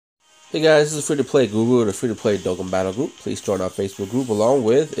Hey guys, this is Free to Play Guru, the Free to Play Dokkan Battle Group. Please join our Facebook group along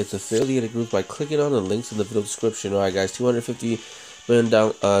with its affiliated groups by clicking on the links in the video description. Alright, guys, 250 million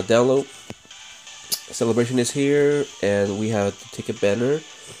download celebration is here, and we have the ticket banner.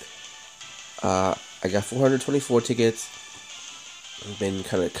 I got 424 tickets. I've been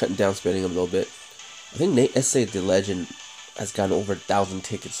kind of cutting down, spending them a little bit. I think Nate SA the Legend has gotten over 1,000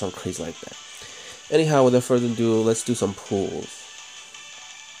 tickets, something crazy like that. Anyhow, without further ado, let's do some pulls.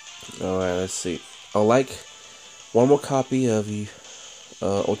 Alright, let's see. I'd like one more copy of the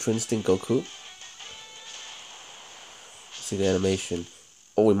Ultra Instinct Goku. See the animation.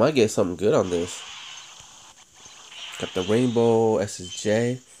 Oh, we might get something good on this. Got the Rainbow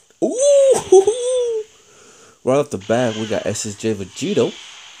SSJ. Ooh! Right off the bat, we got SSJ Vegito.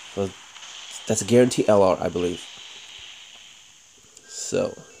 That's a guaranteed LR, I believe.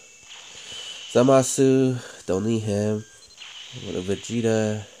 So, Zamasu, don't need him. With a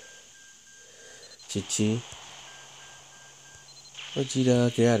Vegeta, Chi-Chi.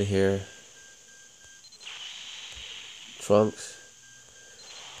 Vegeta, get out of here. Trunks,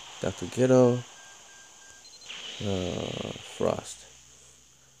 Dr. Ghetto, Frost.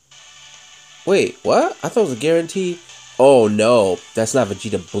 Wait, what? I thought it was a guarantee. Oh no, that's not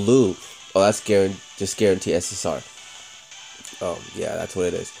Vegeta Blue. Oh, that's just guarantee SSR. Oh yeah, that's what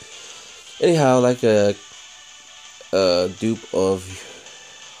it is. Anyhow, like a dupe of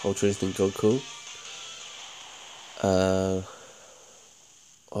Ultra Instinct Goku. Oh,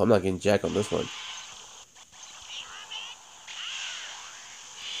 I'm not getting jack on this one.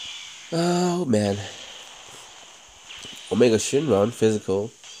 Oh man, Omega Shinron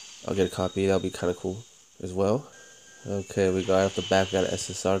physical. I'll get a copy. That'll be kind of cool as well. Okay, we got off the back. We got an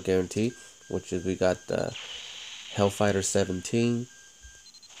SSR guarantee, which is we got Hellfighter 17.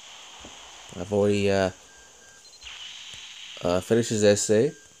 I've already finished his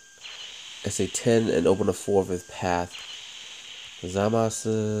essay 10, and open a 4 of his path.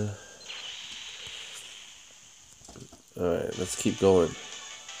 Zamasu. Alright, let's keep going.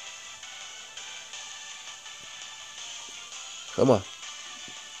 Come on.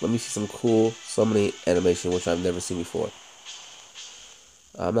 Let me see some cool summoning animation, which I've never seen before.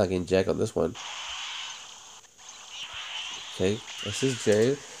 I'm not getting jack on this one. Okay,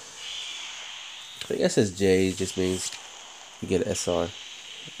 SSJ. I think SSJ just means you get an SR.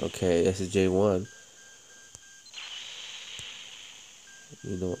 Okay, SSJ1.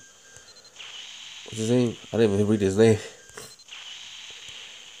 You know, what's his name? I didn't even read his name.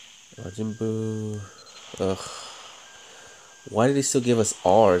 Majin Buu. Ugh. Why did they still give us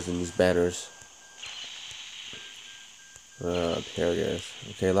R's in these banners? Here it is.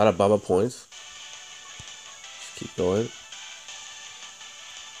 Okay, a lot of Baba points. Just keep going.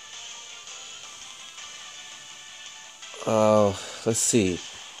 Let's see.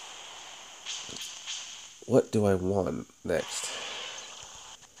 What do I want next?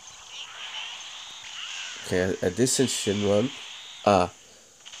 Okay, a distance Shinron. Ugh.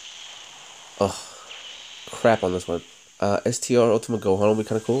 Crap on this one. STR Ultimate Gohan will be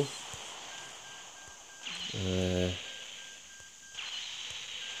kind of cool.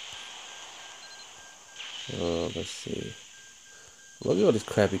 Let's see. Look at all these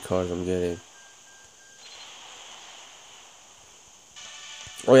crappy cards I'm getting.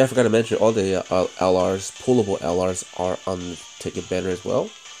 Oh yeah, I forgot to mention all the LRs, pullable LRs are on the ticket banner as well.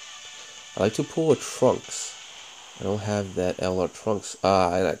 I like to pull a Trunks. I don't have that LR Trunks.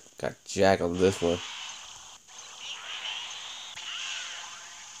 I got jack on this one.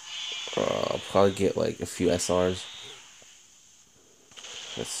 I'll probably get like a few SRs.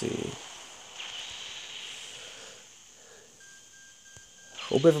 Let's see.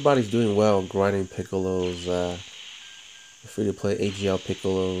 Hope everybody's doing well grinding Piccolo's, free to play AGL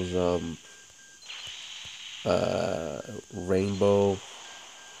Piccolo's, Rainbow.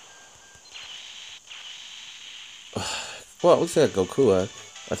 Well, looks like Goku.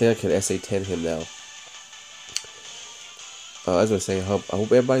 I think I can SA10 him now. As I was saying, I hope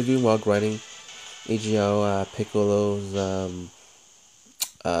everybody's doing well grinding AGL Piccolo's,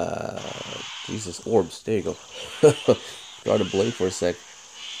 Jesus, orbs. There you go. Trying to blink for a sec.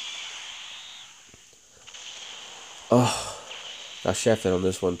 Oh, got shafted on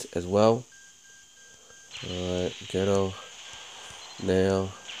this one as well. Alright, Ghetto,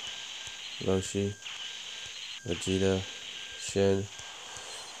 Nail, Roshi, Vegeta, Shin.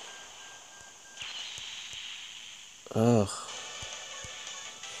 Ugh.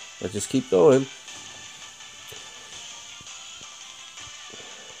 Let's just keep going.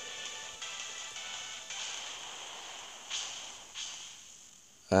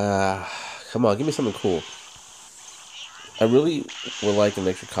 Come on, give me something cool. I really would like an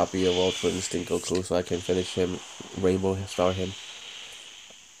extra copy of Ultra Instinct Goku so I can finish him, Rainbow Star him.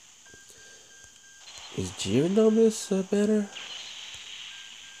 Is Jiren on this better?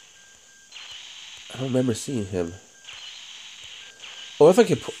 I don't remember seeing him. Or if I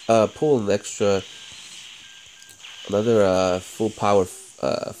could pull an extra, another full power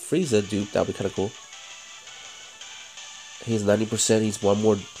Frieza dupe, that'd be kind of cool. He's 90%. He's one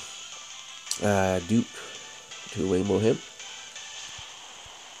more dupe to rainbow him.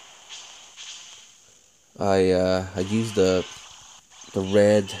 I used the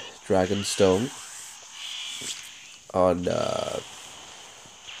red Dragon Stone on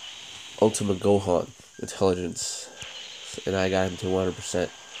Ultimate Gohan Intelligence, and I got him to 100%.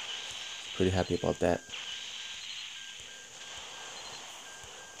 Pretty happy about that.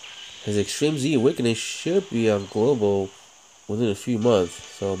 His Extreme Z Awakening should be on Global within a few months,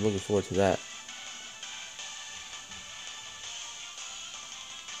 so I'm looking forward to that.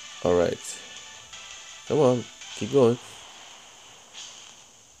 Alright. Come on, keep going.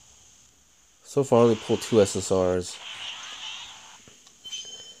 So far I only pulled 2 SSRs.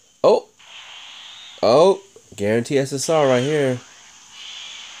 Oh! Oh! Guarantee SSR right here.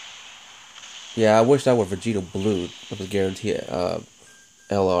 Yeah, I wish that were Vegeta Blue. It was guarantee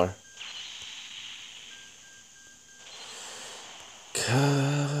LR.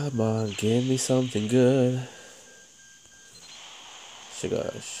 Come on, give me something good.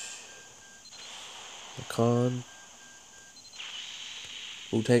 Shigosh. Khan.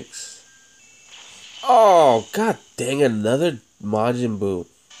 Wu-Tanks. Oh, god dang, another Majin Buu.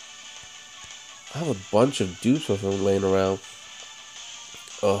 I have a bunch of dupes of him laying around.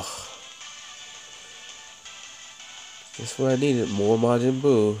 Ugh. That's what I needed. More Majin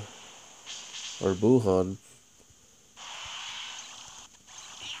Buu. Or Buuhan.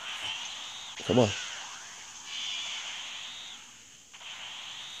 Come on.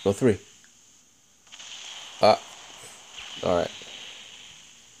 Go 3. Alright.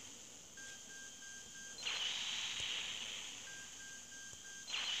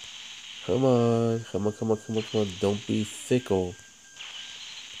 Come on. Come on, come on, come on, come on. Don't be fickle.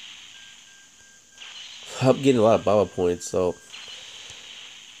 I'm getting a lot of Baba points, so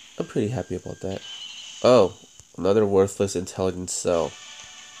I'm pretty happy about that. Oh, another worthless intelligence cell.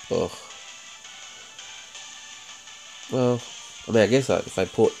 Ugh. Well, I mean, I guess if I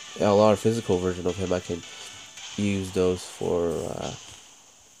put LR physical version of him, I can use those for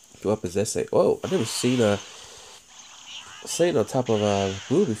go up his essay. Oh, I've never seen a Satan on top of a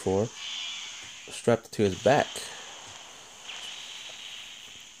Blue before, strapped to his back.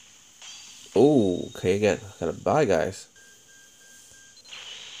 Oh, okay, gotta buy, guys.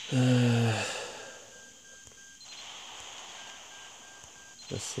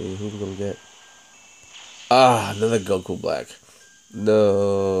 Let's see who we're gonna get. Ah, another Goku Black.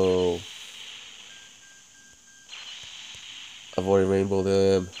 No. I've already rainbowed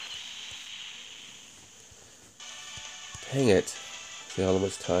him. Dang it. See how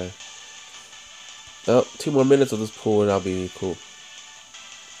much time. Oh, 2 more minutes of this pool and I'll be cool.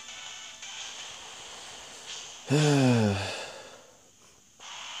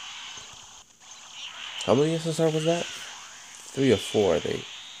 How many SSR was that? 3 or 4, I think.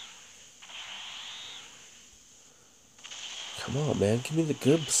 Come on, man. Give me the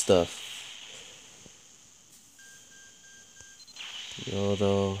good stuff.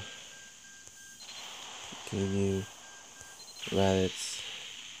 Yodo. Ginyu. Raditz.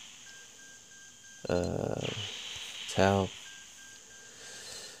 Tao.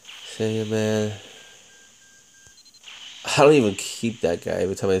 Say, man. I don't even keep that guy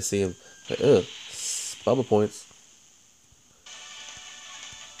every time I see him. Like, ugh. Bubble points.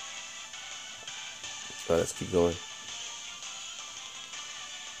 Alright, let's keep going.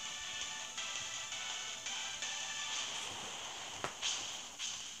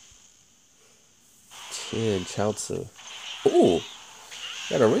 Tien Chaozu. Ooh!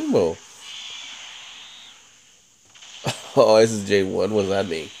 Got a rainbow. Oh, this is J1. What does that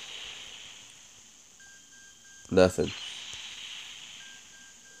mean? Nothing.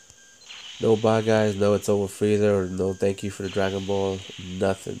 No bye, guys. No, it's over Freezer. Or no, thank you for the Dragon Ball.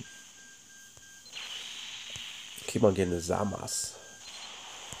 Nothing. Keep on getting the Zamas.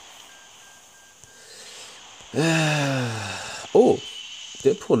 Oh,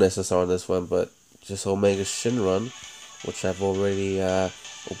 did pull an SSR on this one, but just Omega Shinron, which I've already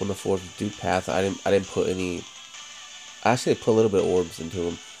opened the 4th Duke Path. I didn't put any. I actually put a little bit of orbs into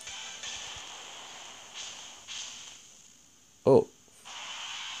him. Oh,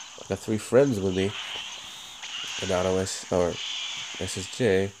 I got 3 friends with me. And Auto S or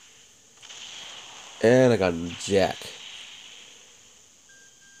SSJ. And I got Jack.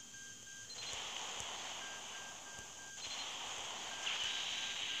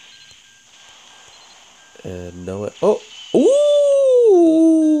 And Noah. Oh!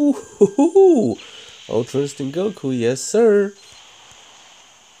 Ooh! Ultra Instinct Goku, yes sir!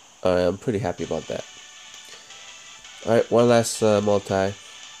 I'm pretty happy about that. Alright, one last multi.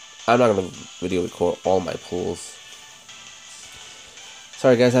 I'm not gonna video record all my pulls.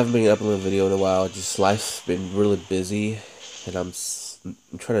 Sorry guys, I haven't been uploading a video in a while. Just life's been really busy, and I'm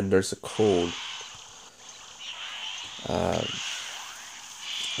trying to nurse a cold.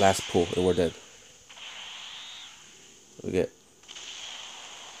 Last pull, and we're dead. We get.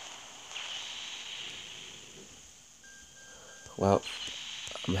 Well,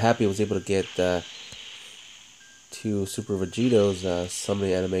 I'm happy I was able to get 2 Super Vegetos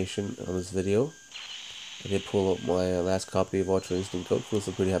summoning animation on this video. I did pull up my last copy of Ultra Instinct Goku, so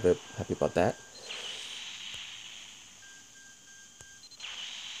I'm pretty happy about that.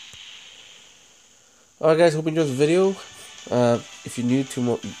 Alright guys, hope you enjoyed the video. If you're new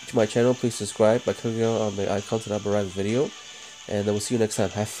to my channel, please subscribe by clicking on the icon to the upper right of the video. And then we'll see you next time.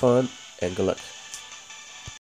 Have fun and good luck.